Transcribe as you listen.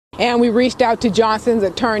And we reached out to Johnson's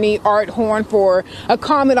attorney, Art Horn, for a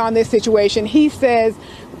comment on this situation. He says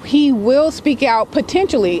he will speak out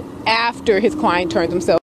potentially after his client turns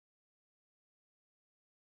himself.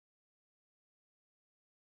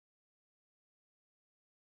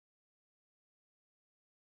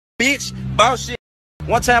 Bitch, boss shit.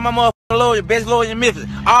 One time my motherfucking lawyer, best lawyer in Memphis,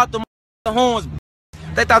 all the horns,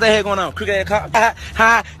 they thought they had going on. Crooked ass cop.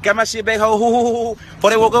 Ha, got my shit back. Hoo. Before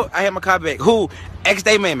they woke up, I had my car back. Who?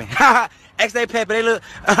 Ex-day mammy. Ha, ex-day pappy. They look,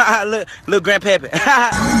 little grandpappy.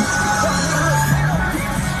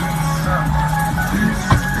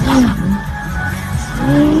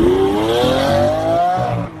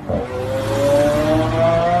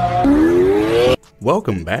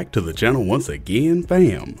 Welcome back to the channel once again,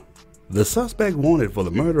 fam. The suspect wanted for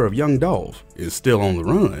the murder of young Dolph is still on the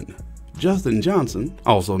run. Justin Johnson,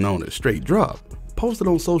 also known as Straight Drop, posted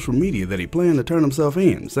on social media that he planned to turn himself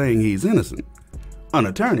in, saying he's innocent. An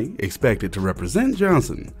attorney expected to represent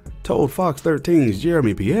Johnson told Fox 13's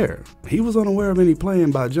Jeremy Pierre he was unaware of any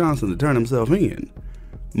plan by Johnson to turn himself in.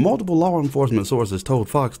 Multiple law enforcement sources told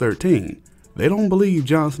Fox 13 they don't believe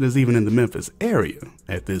Johnson is even in the Memphis area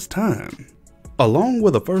at this time. Along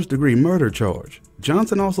with a first-degree murder charge,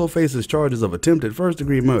 Johnson also faces charges of attempted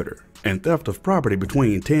first-degree murder and theft of property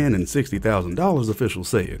between $10,000 and $60,000, officials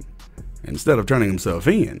said. Instead of turning himself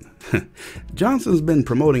in, Johnson's been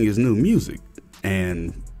promoting his new music,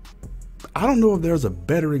 and I don't know if there's a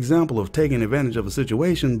better example of taking advantage of a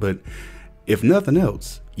situation, but if nothing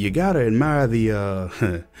else, you gotta admire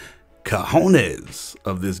the cojones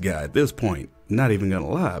of this guy at this point. Not even gonna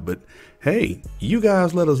lie, but hey, you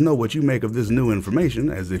guys let us know what you make of this new information,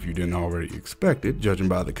 as if you didn't already expect it, judging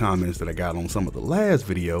by the comments that I got on some of the last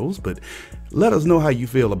videos, but let us know how you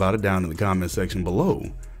feel about it down in the comment section below.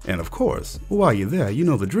 And of course, while you're there, you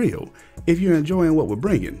know the drill. If you're enjoying what we're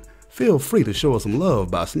bringing, feel free to show us some love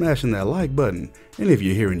by smashing that like button, and if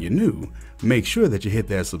you're here and you're new, make sure that you hit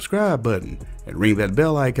that subscribe button and ring that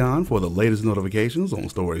bell icon for the latest notifications on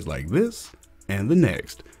stories like this and the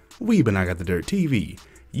next. We've been I Got the Dirt TV.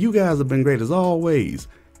 You guys have been great as always.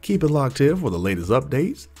 Keep it locked here for the latest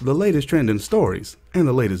updates, the latest trending stories, and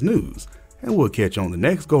the latest news. And we'll catch you on the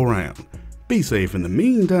next go round. Be safe in the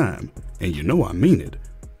meantime, and you know I mean it.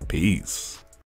 Peace.